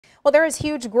Well, there is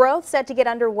huge growth set to get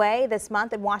underway this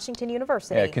month at Washington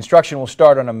University. Yeah, construction will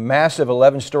start on a massive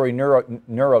 11-story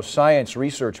neuroscience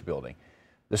research building.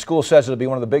 The school says it'll be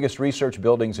one of the biggest research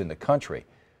buildings in the country.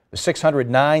 The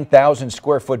 609,000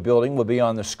 square foot building will be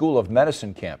on the School of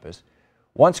Medicine campus.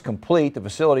 Once complete, the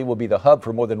facility will be the hub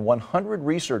for more than 100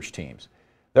 research teams.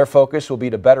 Their focus will be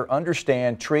to better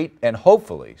understand, treat, and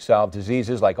hopefully solve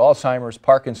diseases like Alzheimer's,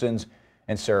 Parkinson's,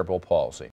 and cerebral palsy.